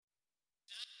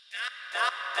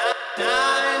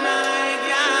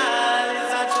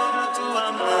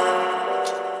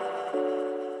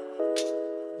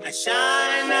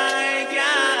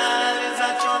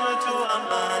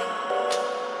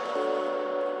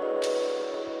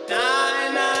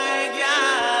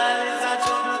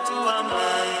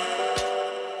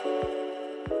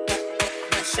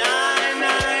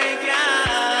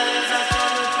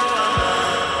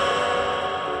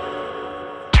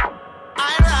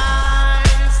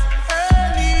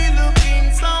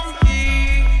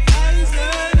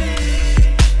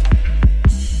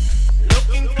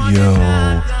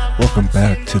Welcome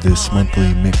back to this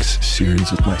monthly mix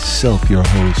series with myself, your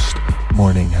host,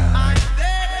 Morning High.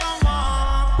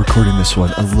 Recording this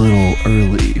one a little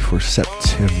early for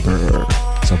September,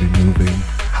 as I'll be moving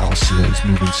houses,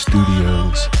 moving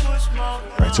studios.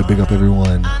 Alright, so big up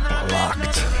everyone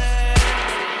locked.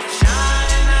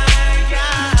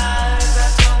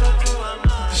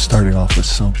 Starting off with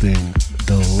something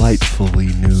delightfully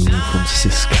new from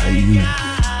Siskiyou.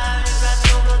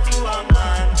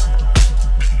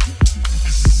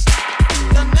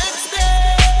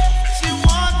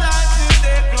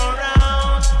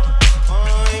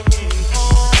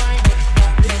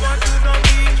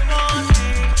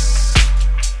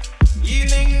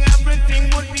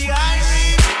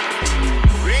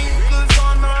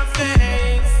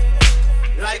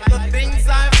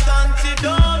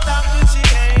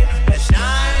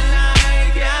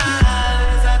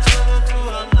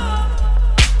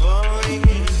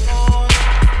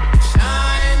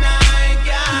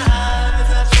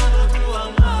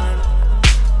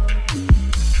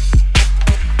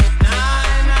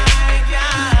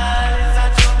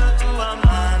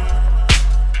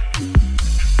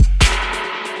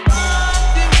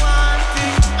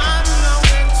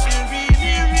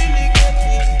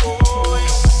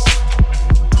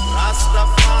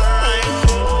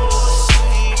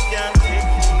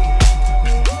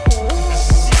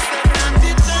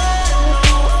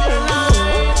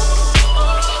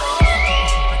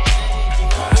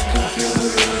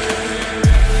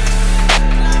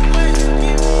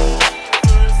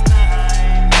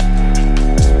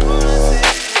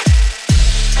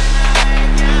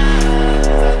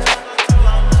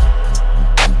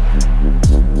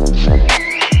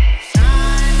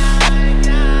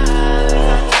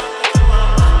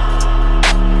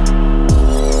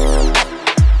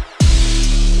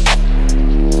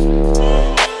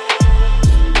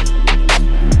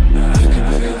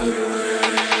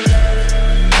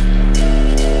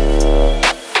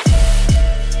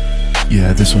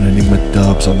 This one, Enigma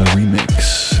Dubz on the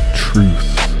remix, Truth.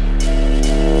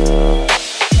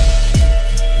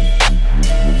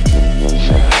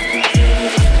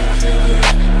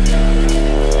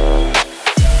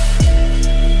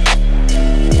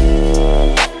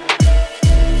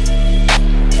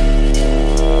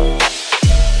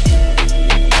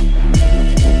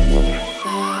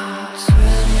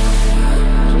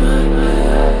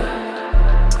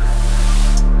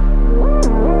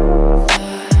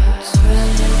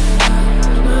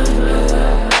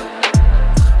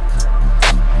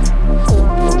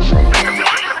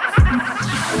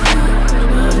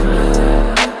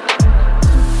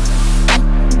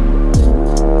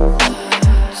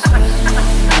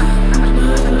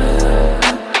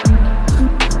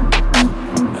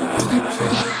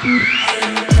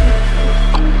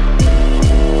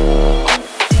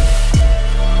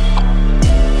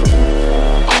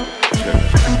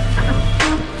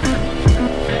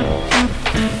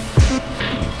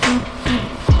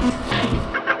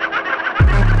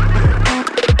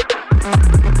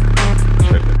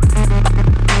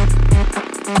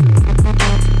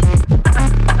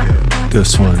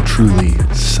 This one, truly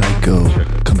psycho,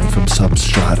 coming from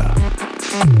Substrada.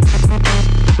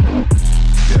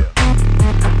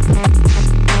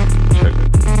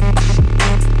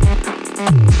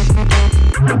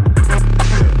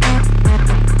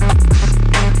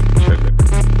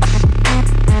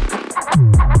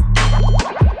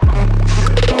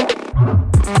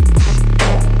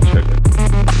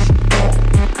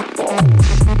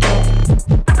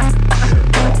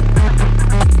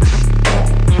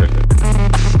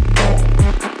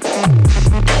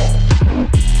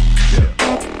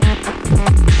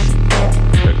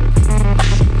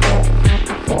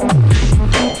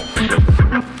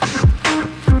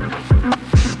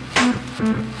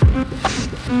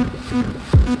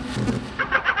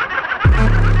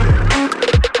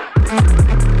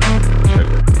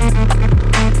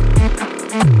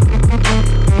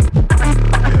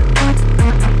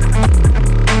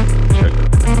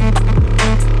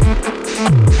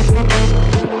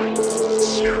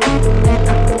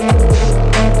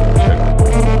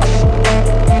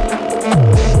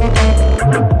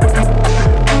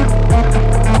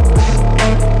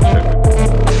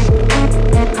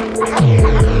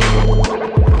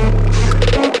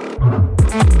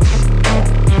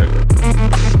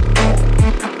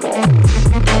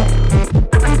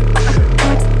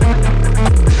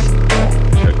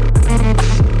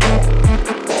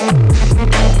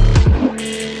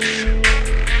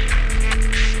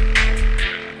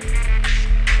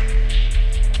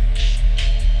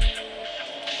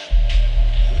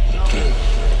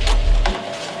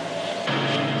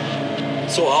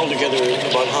 altogether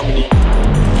about how many?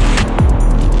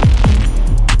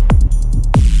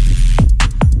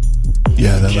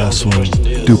 Yeah, that last one,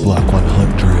 Dublock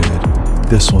 100.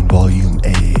 This one, Volume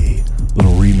A,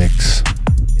 little remix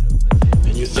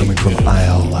coming from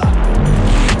IOWLA.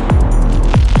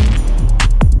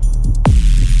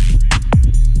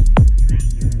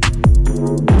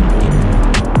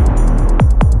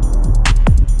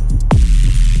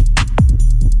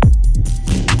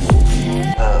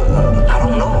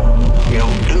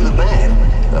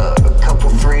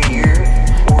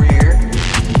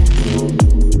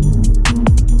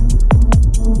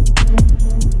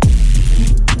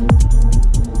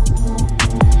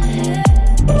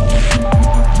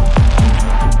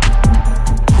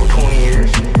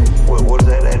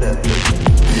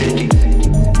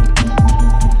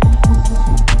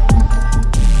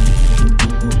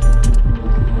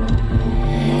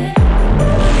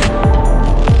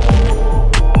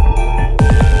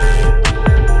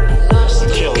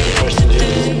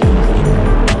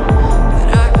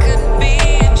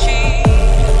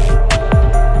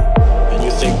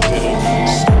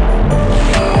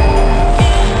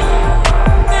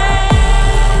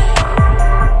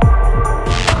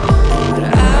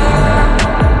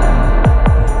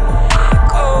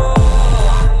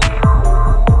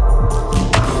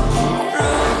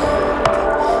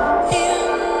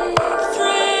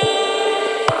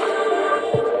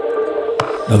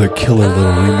 Another killer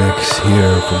little remix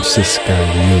here from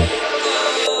Siskiyou.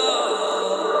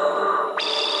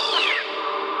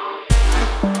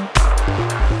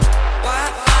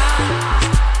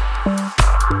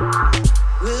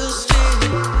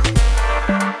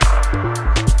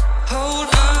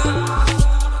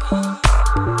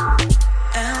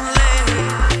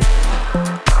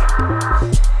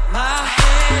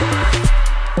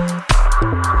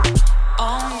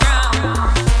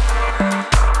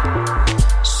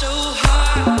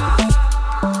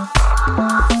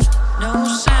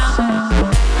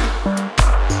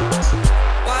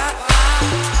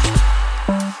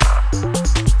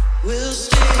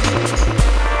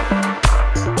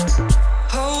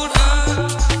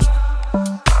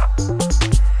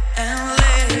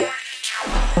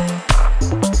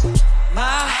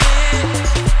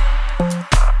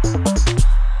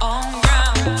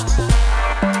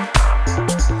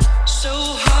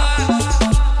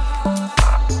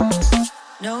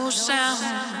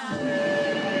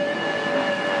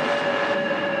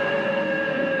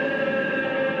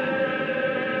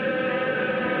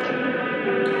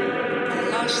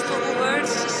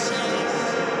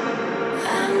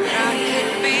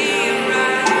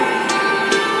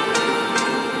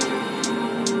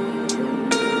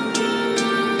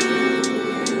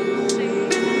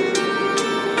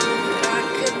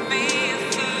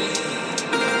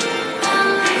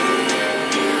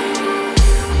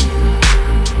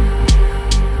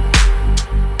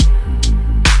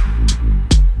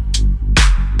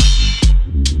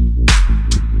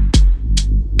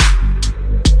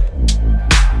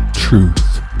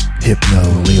 Hypno,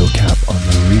 Leo Cap on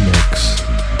the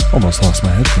remix. Almost lost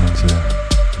my headphones there.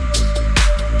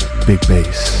 Big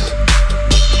bass.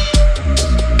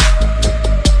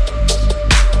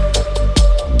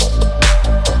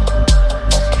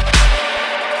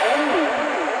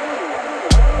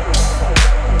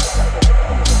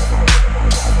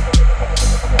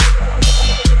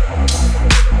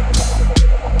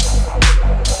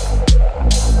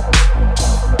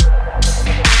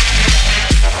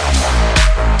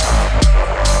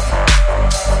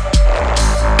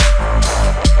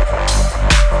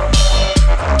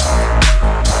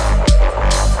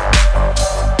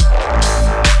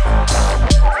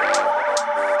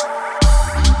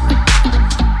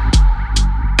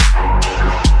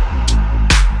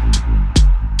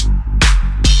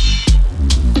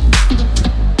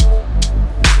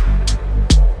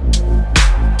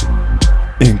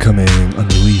 Incoming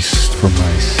unreleased from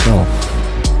myself.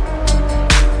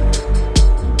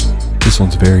 This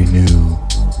one's very new.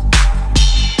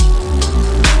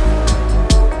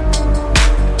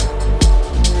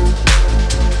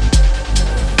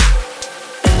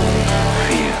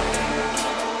 Fear.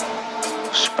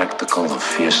 Spectacle of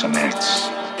fearsome acts.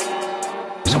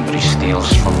 Somebody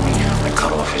steals from me, I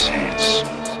cut off his hands.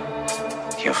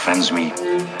 He offends me,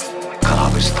 I cut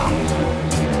off his tongue.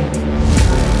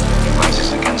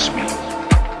 Rises against me,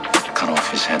 cut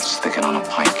off his head, stick it on a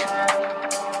pike.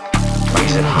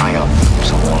 Raise it high up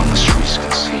so all on the streets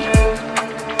can see.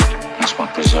 That's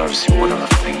what preserves the order of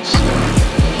things.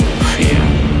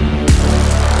 Fear.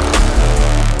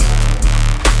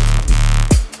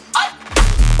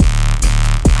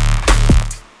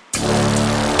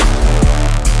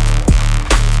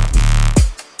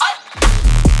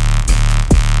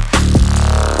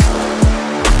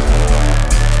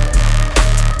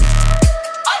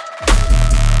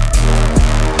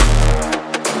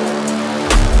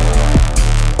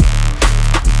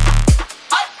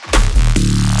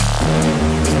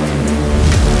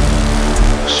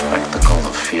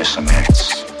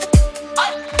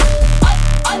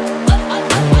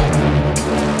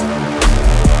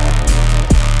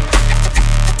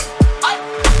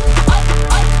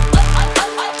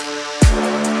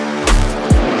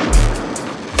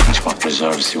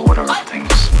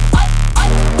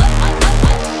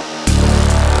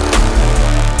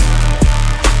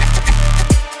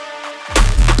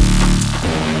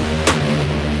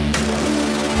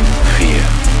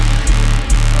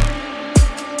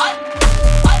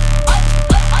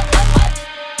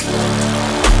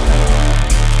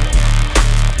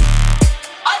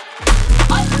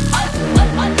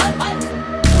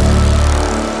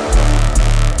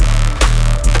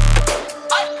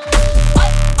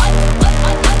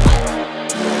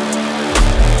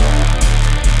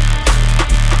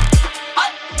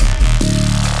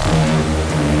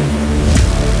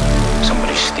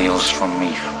 from me,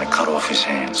 I cut off his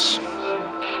hands.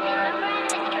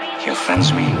 He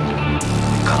offends me,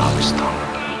 I cut off his tongue.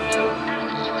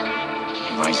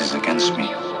 He rises against me,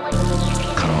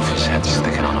 cut off his head,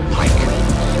 stick it on a pike.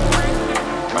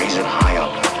 Raise it high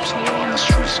up so no one on the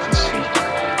streets can see.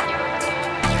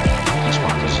 This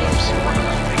one deserves one of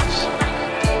the things.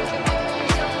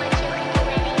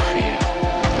 Fear.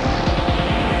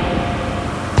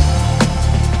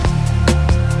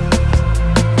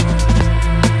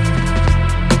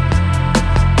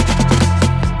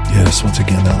 Yes, once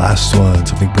again, that last one,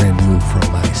 something brand new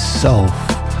from myself.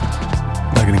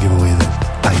 I'm not gonna give away the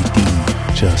ID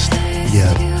just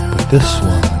yet, but this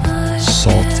one,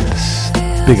 Saltus.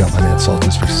 Big up my man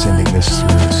Saltus for sending this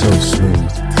through, so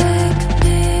smooth.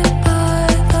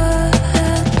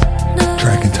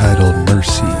 Track entitled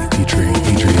Mercy, featuring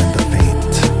Adrian the Faint.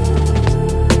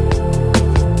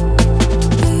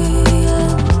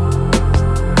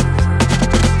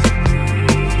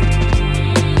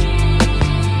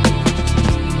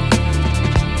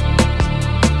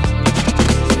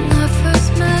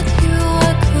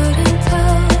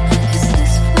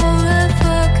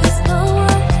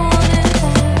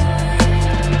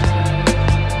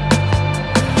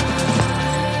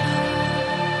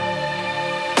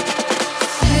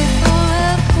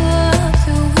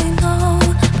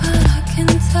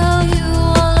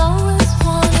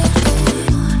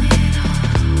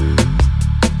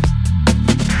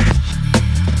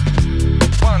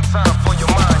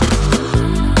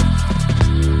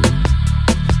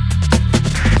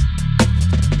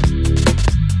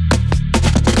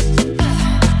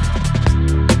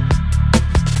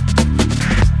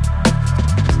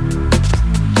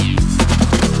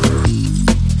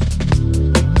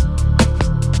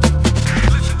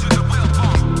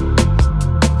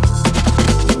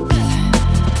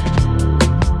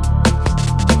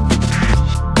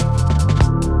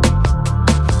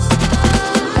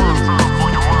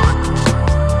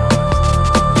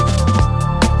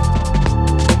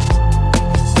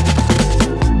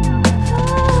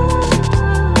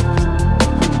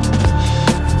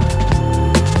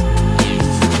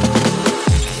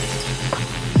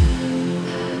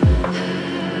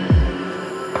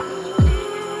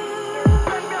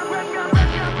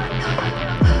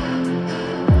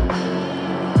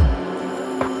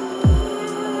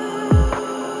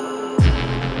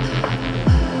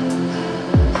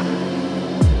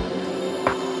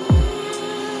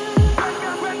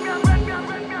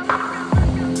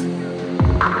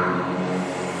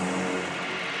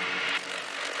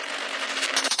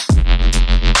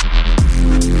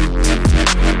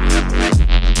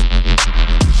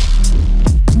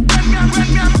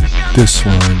 This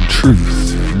one,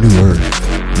 Truth, New Earth,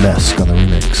 Mesck on the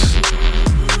remix.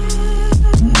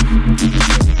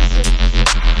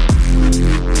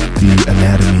 The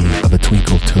Anatomy of a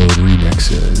Twinkle Toad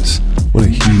remixes. What a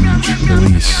huge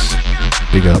release.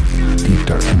 Big up, Deep,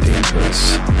 Dark, and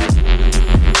Dangerous.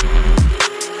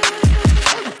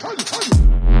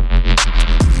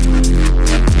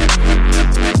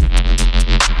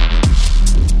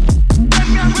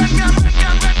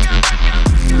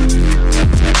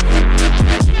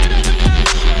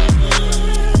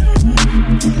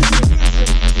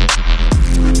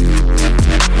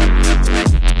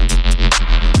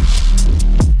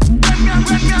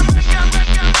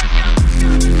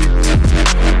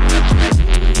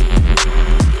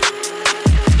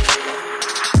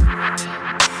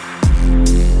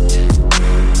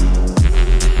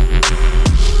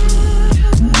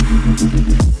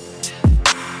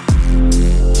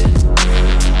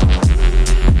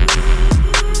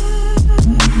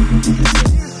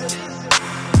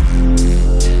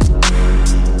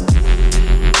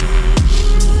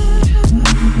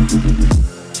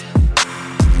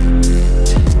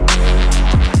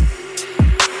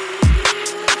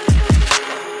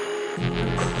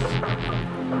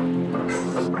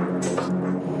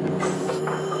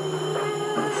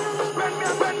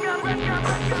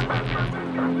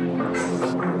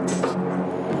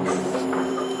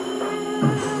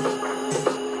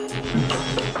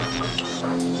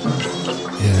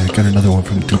 Got another one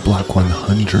from Block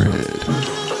 100.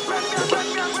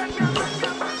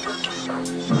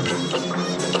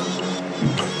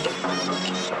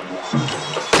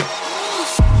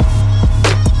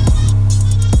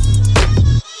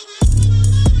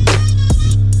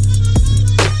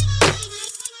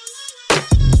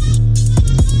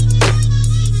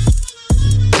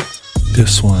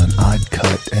 This one,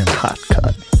 Oddkut and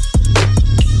Hotcut.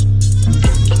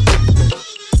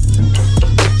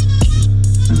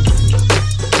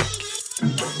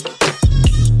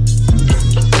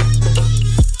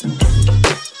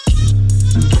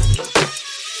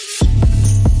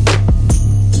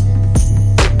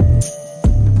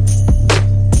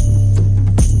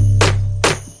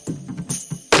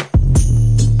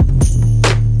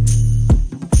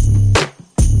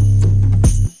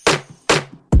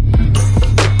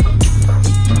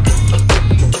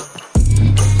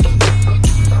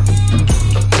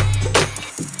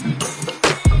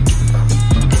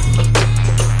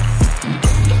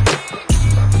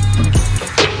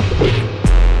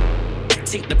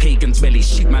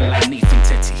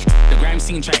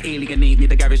 team try alienate me,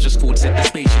 the garage just called, set the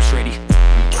spaceships ready.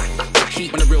 I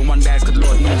hate when the real one dies, cause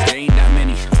Lord knows there ain't that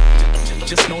many.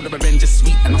 Just know the revenge is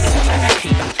sweet and I smell like I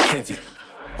hate that heavy.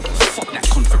 Fuck that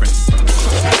conference.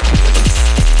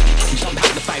 Jump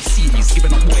out the 5 series,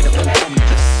 giving up way the whole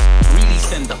omnibus. Really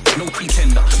sender, no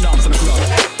pretender, arms on the ground.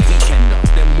 Weekender,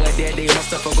 them boy there, they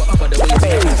must have forgot about the way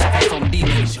they have from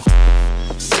dementia.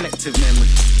 Selective memory.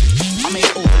 I may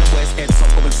open the boy's head, so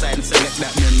go inside and select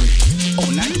that memory. Oh,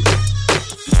 night.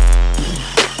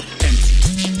 Empty.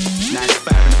 Nice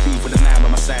fire in the booth with a 9 by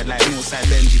my side, like Northside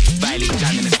Benji. Violate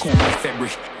jam in this corner by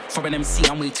February. For an MC,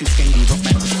 I'm way too skanky. Rock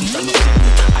man to speak, I'm not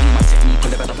deadly. I need my technique,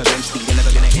 will develop eventually. You're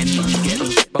never gonna end me, you get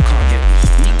me, but can't get me.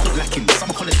 Me caught lacking,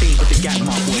 summer holiday with the gang,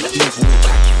 my boy, that means we're all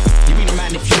back. You mean a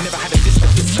man if you never had a fist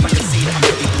of this, and I can say that I'm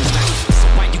ready to back. So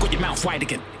why you got your mouth wide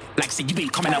again? Like say you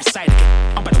ain't coming outside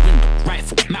again. I'm by the window,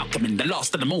 rifle, Malcolm in the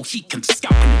last of the Mohicans,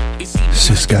 scalping it.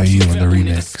 Siskiyou on the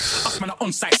remix. Us man are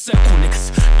on-site circle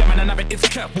niggas. Them man are narrative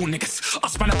curveball niggas.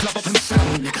 Us man are club up and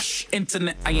circle niggas.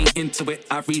 Internet, I ain't into it.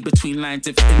 I read between lines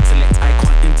of intellect. I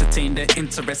can't entertain their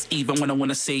interest even when I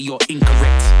wanna say you're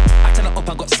incorrect. I tell her up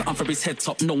I got something for his head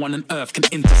top. No one on earth can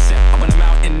intercept. I'm on a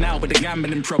mountain now with a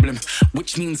gambling problem,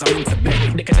 which means I'm into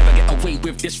bed. They can never get away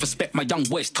with disrespect. My young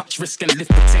boys touch, risk and live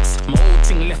protects. My whole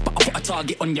thing left, but I put a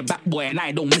target on your back, boy, and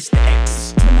I don't miss the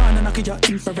X. Banana knock your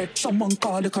infrared. Someone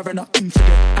call the coroner infidel.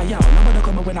 Ayow, nobody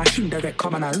come when I indirect.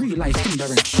 Come and I realize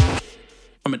indirect.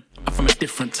 I'm from a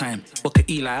different time. Look at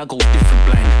Eli, I go different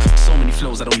blind. So many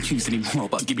flows I don't use anymore,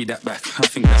 but give me that back. I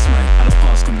think that's mine. I don't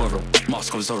ask and borrow.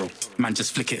 Mask of Zorro. Man,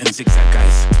 just flick it and zigzag,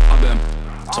 guys. I burn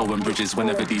Towing bridges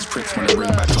whenever these pricks wanna bring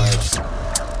back vibes.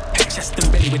 Chest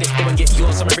and belly with it, go and get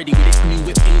yours, I'm ready with it. New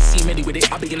whip, AC ready with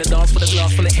it. I'll be in a dance with a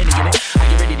glass full of Henny in it.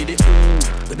 Are you ready to it?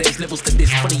 Ooh, but there's levels to this.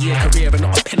 20-year career and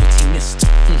not a penalty missed.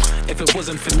 If it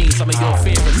wasn't for me, some of your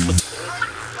favourites would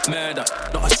murder,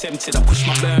 not attempted. I push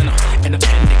my burner. An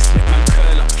appendix, make man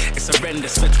curl up. It's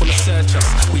horrendous, feds wanna search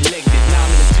us. We legged it, now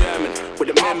I'm in a German with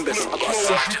the members. I got a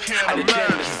search and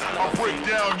agendas. I'll break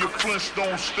down your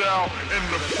Flintstone style in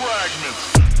the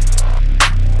fragments.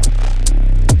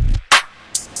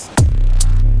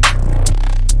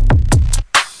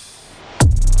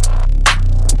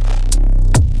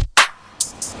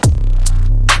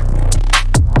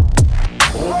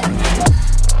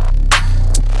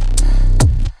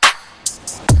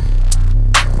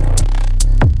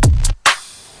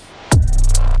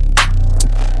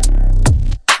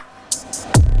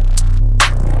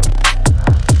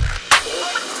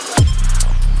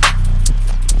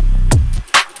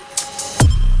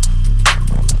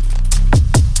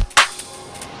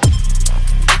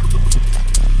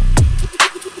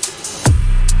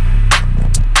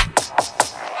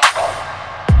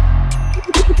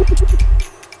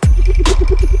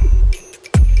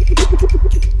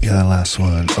 Last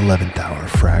one, 11th hour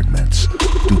Fragments,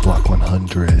 Block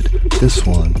 100. This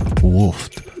one,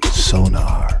 Wolfed,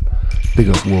 Sonar. Big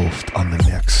up Wolfed on the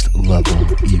Next Level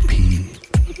EP.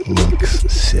 Looks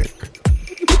sick.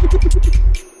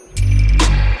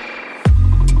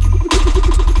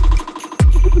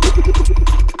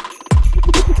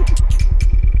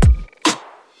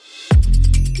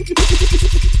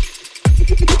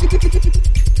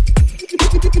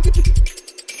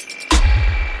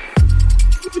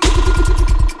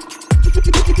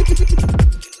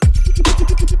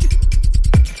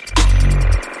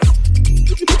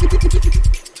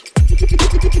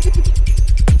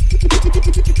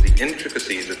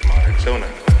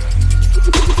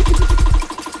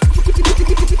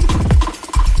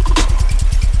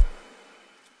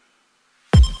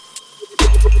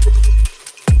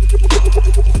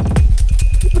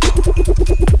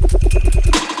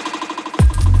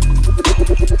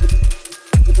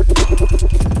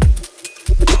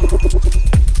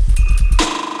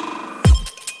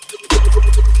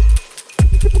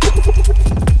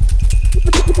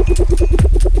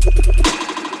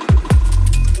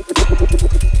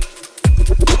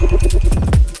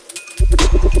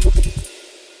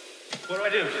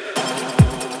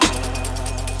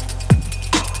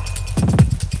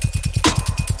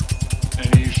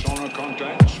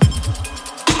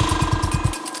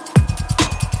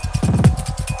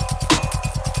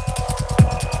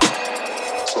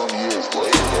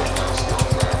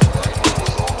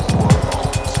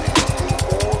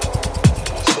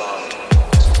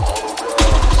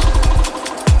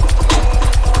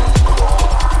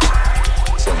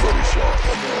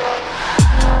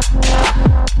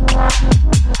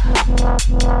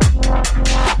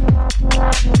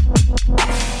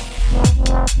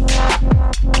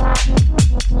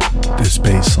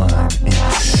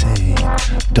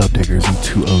 DubDiggerz in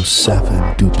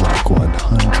 207, Block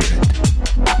 100.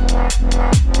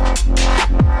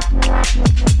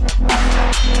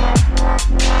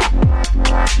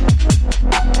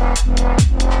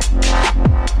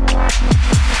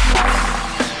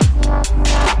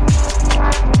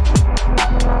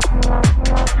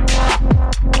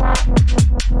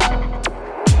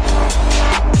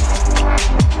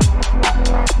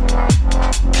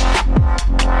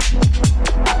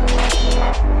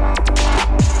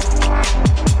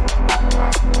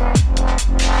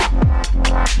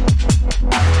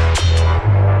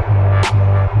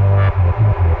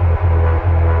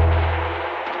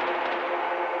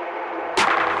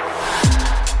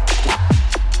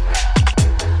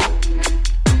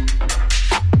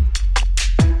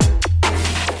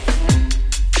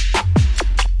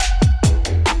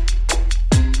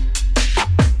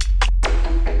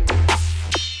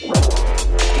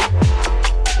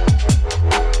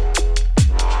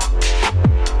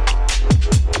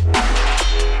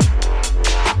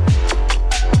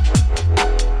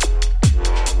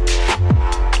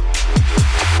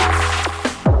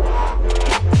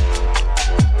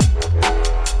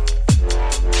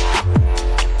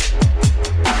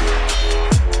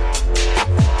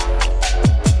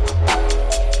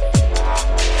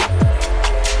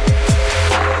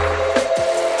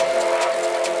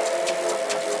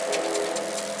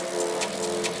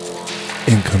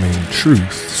 Incoming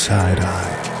Truth, Sideeye,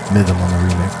 Mythm on the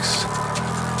remix.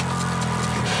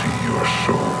 See your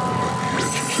soul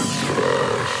itches in your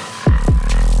eyes.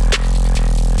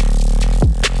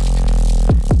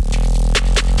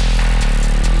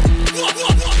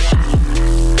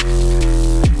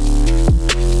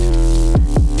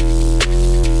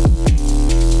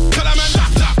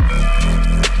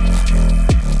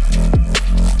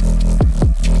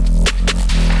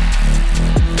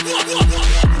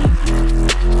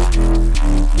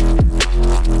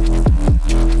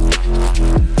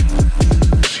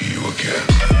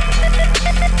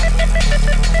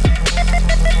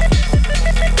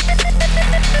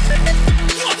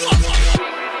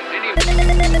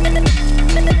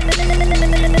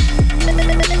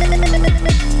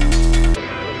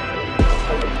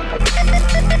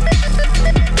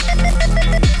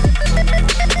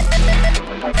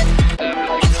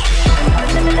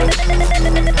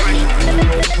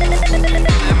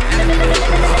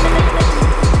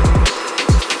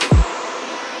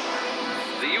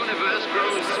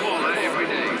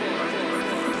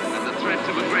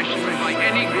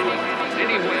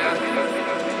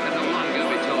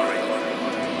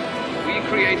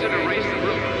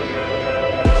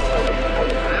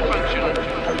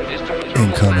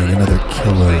 Incoming, another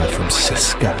killer from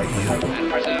Siskiyou.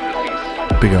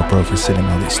 Big up, bro, for sending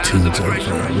all these tunes over.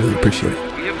 I really appreciate it.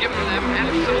 We have given them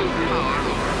absolute power.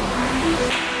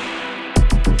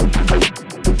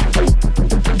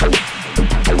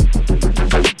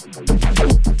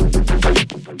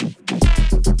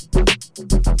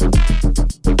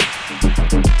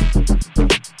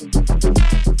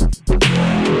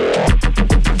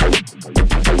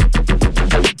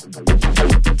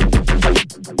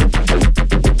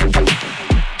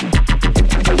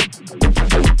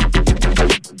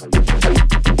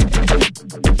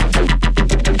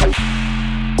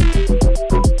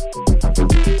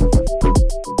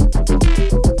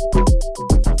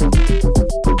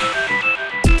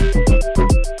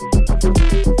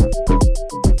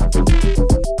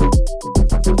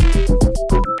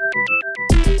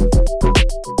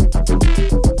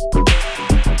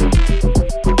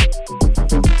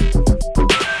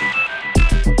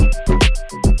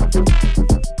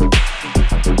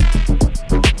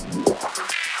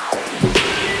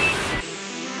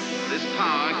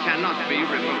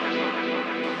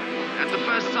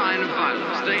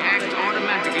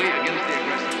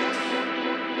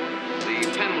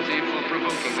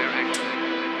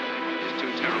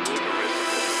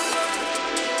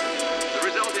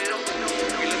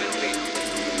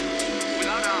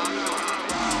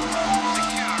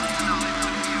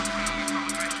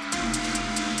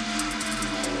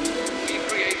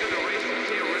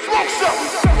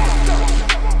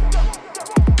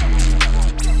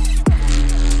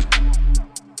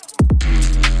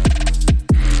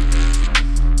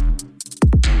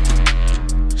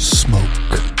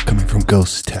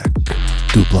 Ghostek,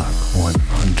 Block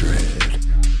 100.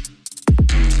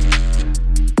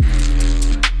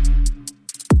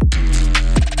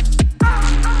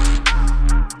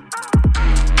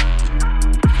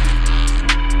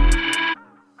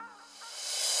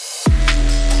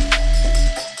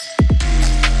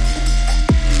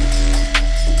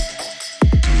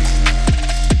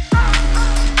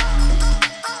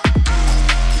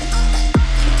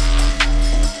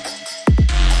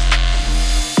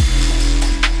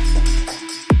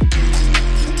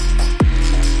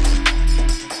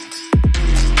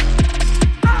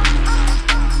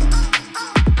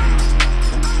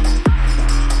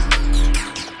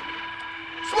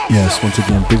 Yes, once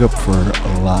again, big up for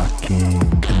locking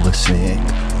and listening.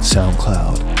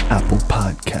 SoundCloud, Apple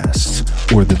Podcasts,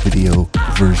 or the video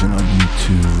version on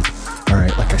YouTube.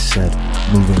 Alright, like I said,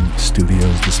 moving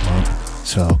studios this month,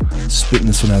 so spitting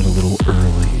this one out a little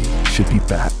early. Should be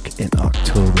back in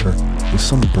October with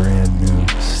some brand new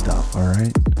stuff,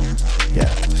 alright? Yeah,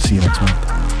 see you next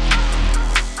month.